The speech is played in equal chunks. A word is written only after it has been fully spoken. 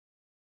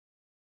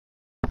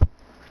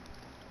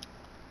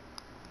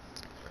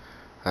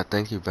I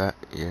think he back.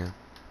 Yeah.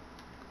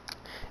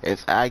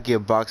 If I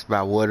get boxed by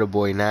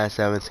Waterboy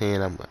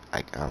 917,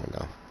 I don't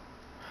know.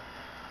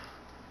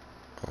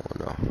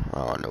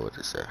 I don't know what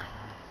to say.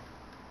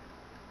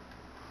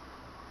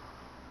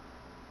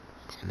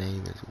 His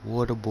name is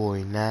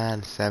Waterboy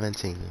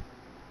 917.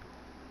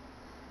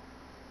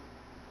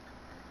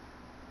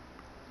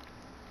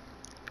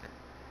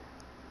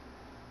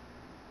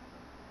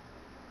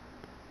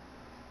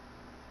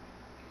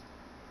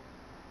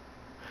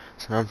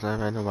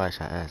 Sometimes ain't nobody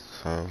trying to ask the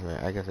phone,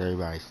 man. I guess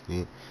everybody's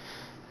sleep.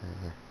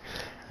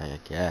 I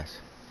guess.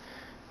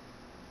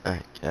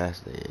 I guess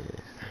they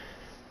is.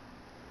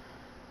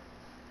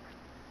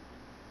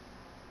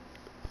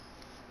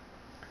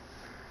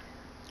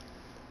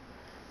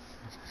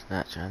 It's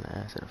not trying to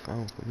answer the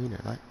phone for me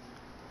tonight.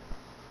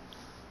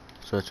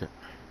 Switch it.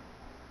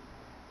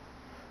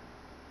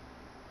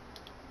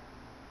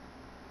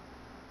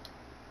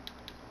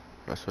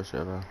 Let's switch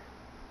it, bro.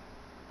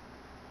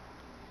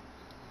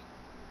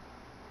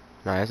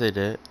 Nah, yes they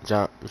did.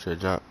 Jump. You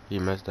should jump. He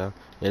messed up.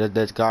 Yeah,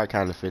 that guard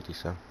kinda 50,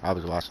 so I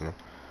was watching him.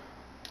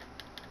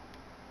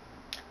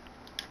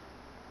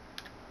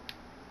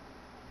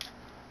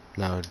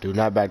 No, do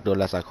not backdoor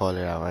unless I call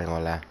it out. I ain't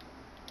gonna lie.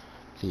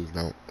 Please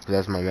don't. Cause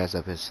that's my mess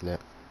up his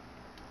slip.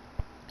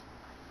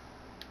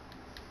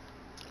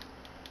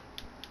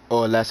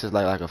 Or unless it's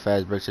like a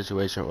fast break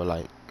situation, or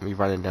like we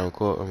running down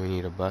court and we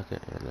need a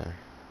bucket. And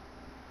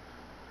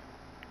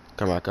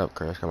come back up,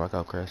 Chris. Come back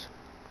up, Chris.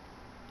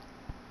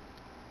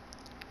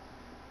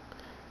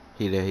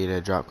 He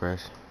did. Drop,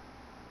 Chris.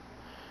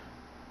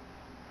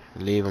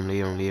 Leave him.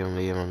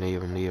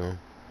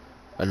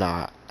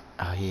 Nah.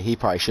 He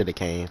probably should have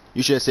came.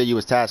 You should have said you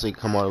was tired so you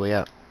could come all the way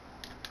up.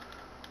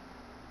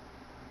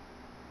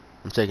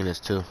 I'm taking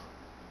this too.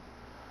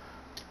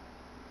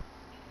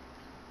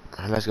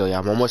 Let's go,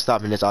 y'all. One more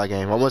stop in this all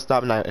game. One more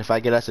stop now. If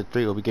I get us a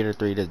 3 or we get a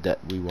 3, that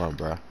we won,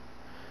 bro.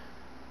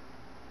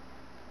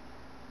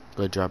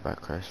 Good drop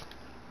back, Chris.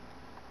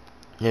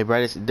 Yeah,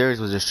 bro. Darius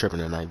was just tripping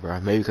tonight, bro.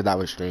 Maybe because I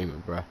was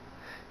streaming, bro.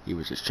 He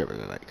was just tripping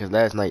tonight. Because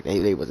last night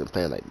they wasn't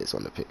playing like this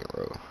on the pick and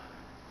roll.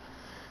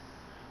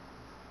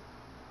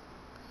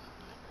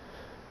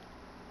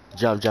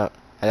 Jump.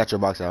 I got your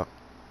box out.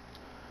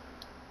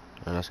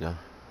 Right, let's go.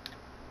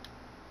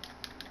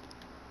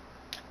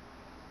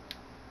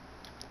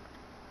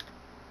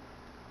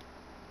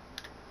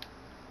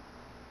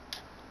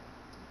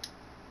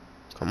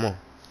 Come on.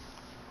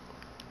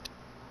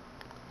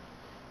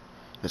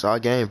 It's our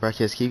game, bro.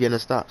 Just keep getting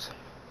stops.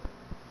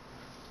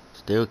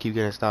 Still keep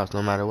getting stops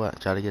no matter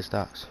what. Try to get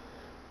stops.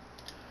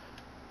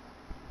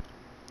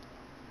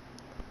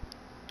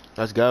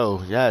 Let's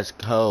go. Let's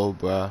go,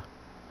 bro.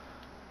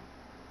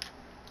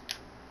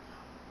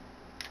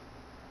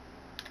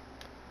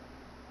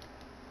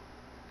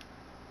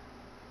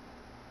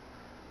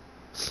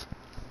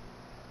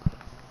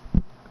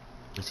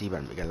 Let's see if I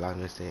can get a lock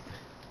mistake.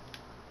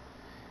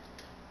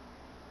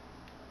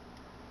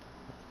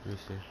 Let me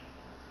see.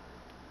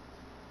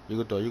 You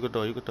can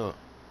throw it.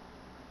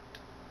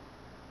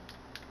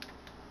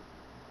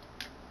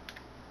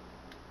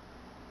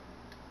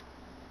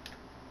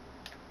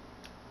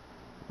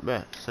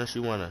 Bet, since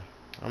you wanna,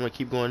 I'm gonna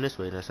keep going this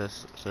way. Now,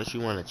 since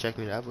you wanna check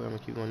me that way, I'm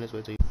gonna keep going this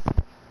way till you.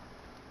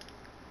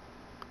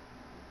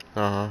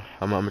 I'm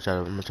gonna try. I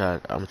don't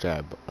know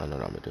what I'm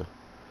gonna do.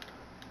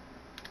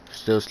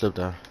 Still slip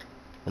down.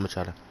 I'm gonna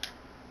try to.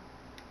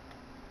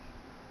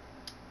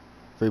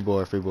 Free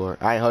board.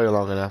 I ain't hold it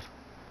long enough.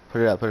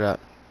 Put it up.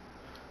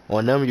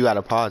 On them, you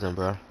gotta pause them,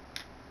 bro.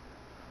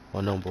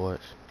 On them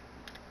boards.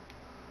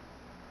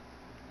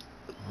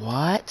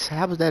 What?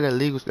 How was that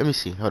illegal? Let me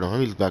see. Hold on. Let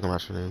me look back at my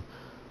screen.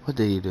 What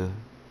did he do?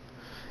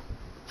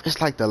 It's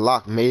like the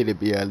lock made it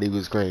be an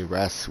illegal screen,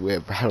 bro. I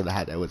swear, bro. I don't know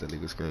how that was a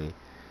legal screen.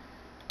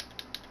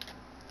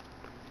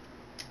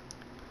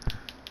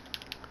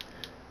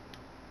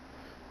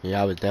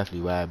 Yeah, I was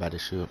definitely wild about the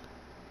shoot.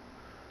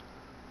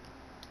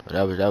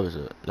 That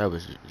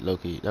was low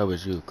key. That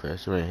was you,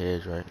 Chris. You ain't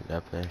heads right.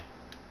 That play.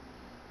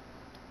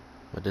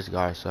 But this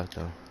guy sucked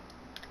though.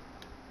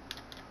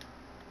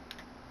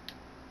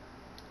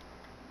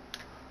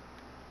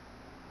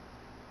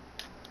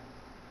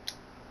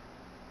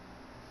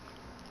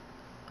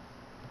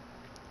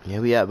 Yeah,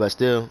 we at, but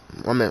still,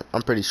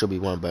 I'm pretty sure we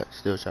won, but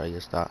still try to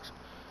get stops.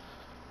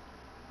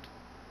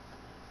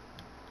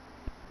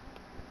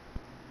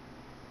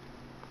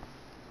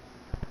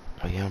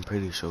 Oh yeah, I'm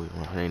pretty sure we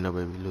won. Ain't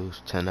nobody we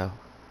lose. 10-0.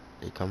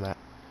 They come back.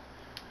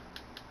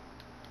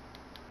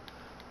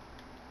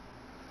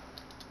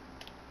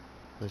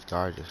 This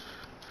guard just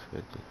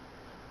 50.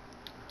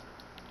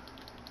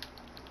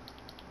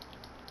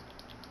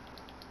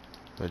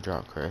 Good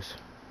drop, Chris.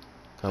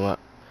 Come up.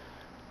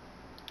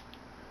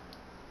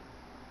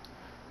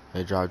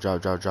 Hey, drop.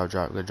 Good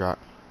drop.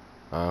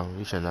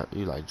 You shouldn't have,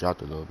 you like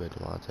dropped a little bit,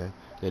 Devontae.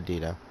 Good D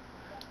though.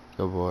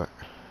 Good board.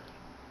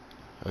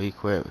 Oh, he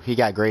quit. He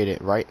got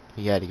graded, right?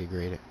 He had to get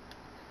graded.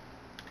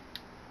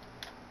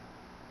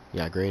 He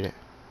got graded.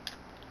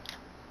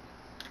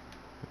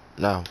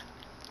 No.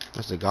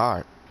 That's the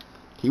guard.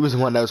 He was the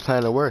one that was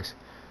playing the worst.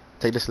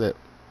 Take the slip.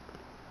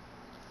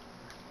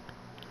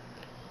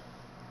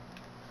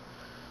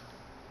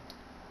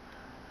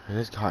 Man,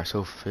 this guy's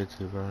so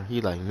 50, bro.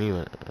 He like me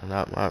when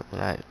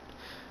I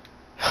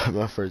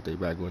my first day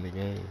back on the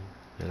game,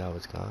 and I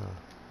was gone.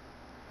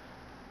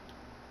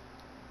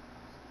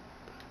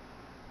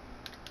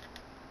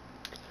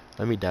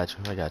 Let me dot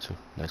you. I got you.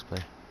 Next play.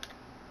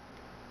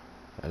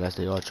 That's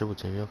the all triple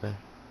team. You okay?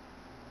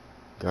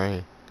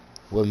 Green.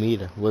 What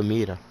meter? What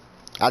meter?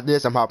 After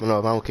this, I'm hopping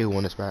off. I don't care who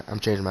won this spot. I'm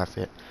changing my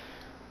fit.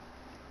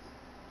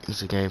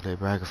 It's a gameplay,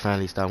 bro. I can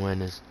finally stop wearing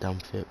this dumb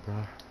fit, bro.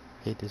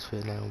 Hate this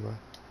fit now, bro.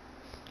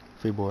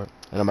 Free board.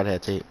 And I'm about to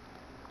have tape.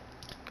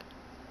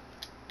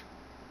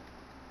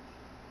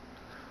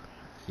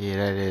 Yeah,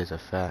 that is a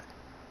fact.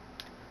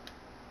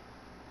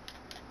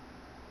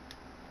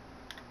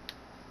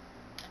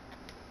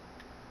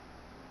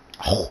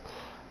 Oh!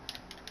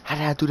 How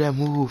did I do that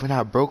move and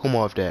I broke him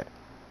off that?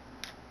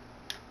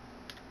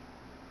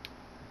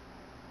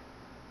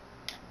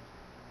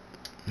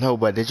 No,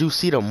 but did you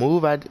see the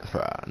move I did?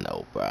 Bruh,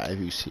 no, bruh. If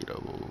you see the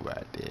move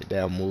I did,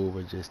 that move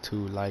was just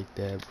too like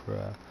that,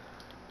 bruh.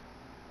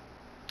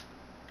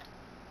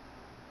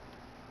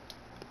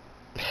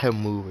 That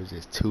move was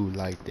just too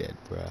like that,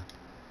 bruh.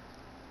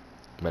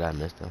 But I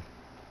missed him.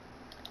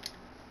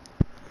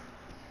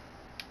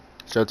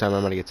 Showtime,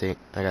 I'm gonna get tape.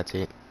 I got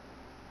tape.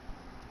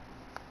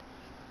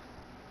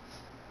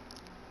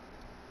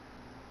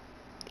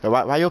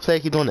 Why your player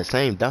keep doing the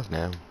same dunk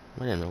now?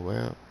 What in the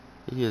world?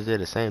 He just did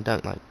the same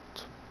dunk like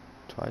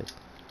twice.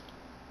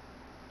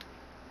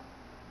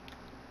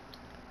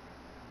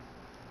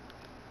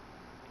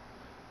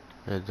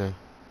 Right there.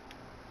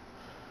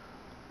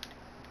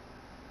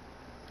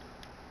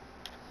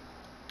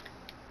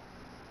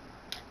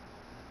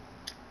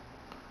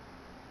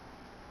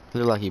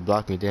 Looked like he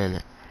blocked me, didn't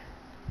it?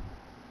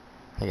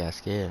 I got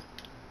scared.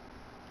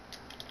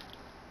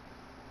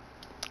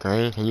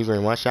 Green, can you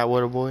green one shot,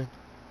 water boy?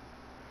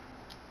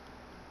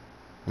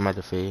 I'm about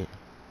to fade.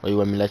 Or you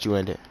want me to let you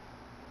end it?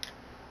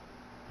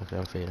 Okay,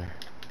 I'm fading.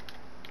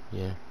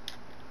 Yeah.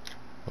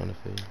 On the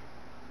fade.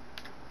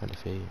 On the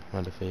fade.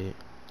 On the fade.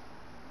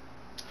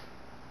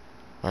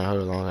 I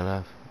hold it long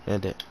enough.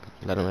 End it.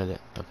 Let him end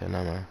it. Okay,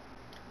 never mind.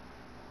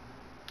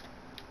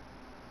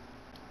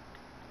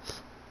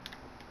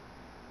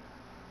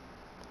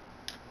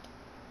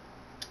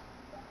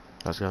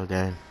 Let's go,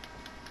 gang.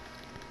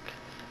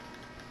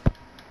 I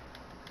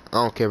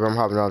don't care, bro. I'm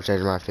hopping off,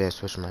 changing my face,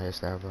 switching my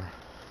hairstyle, bro.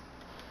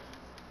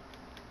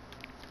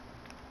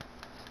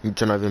 You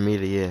turn off your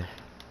meter, yeah.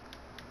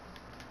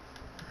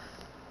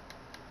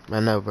 I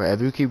know, bro. If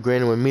you keep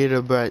graining with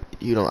meter, bro,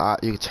 you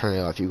don't. You can turn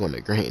it off. You're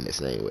gonna grain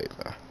this anyway,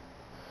 bro.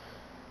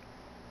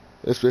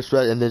 Let's switch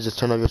back and then just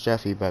turn off your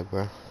chat feedback,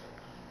 bro.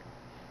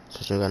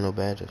 Since you ain't got no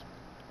badges.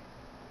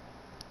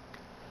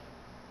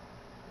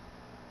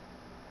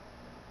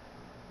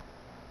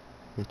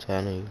 I'm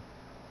telling you.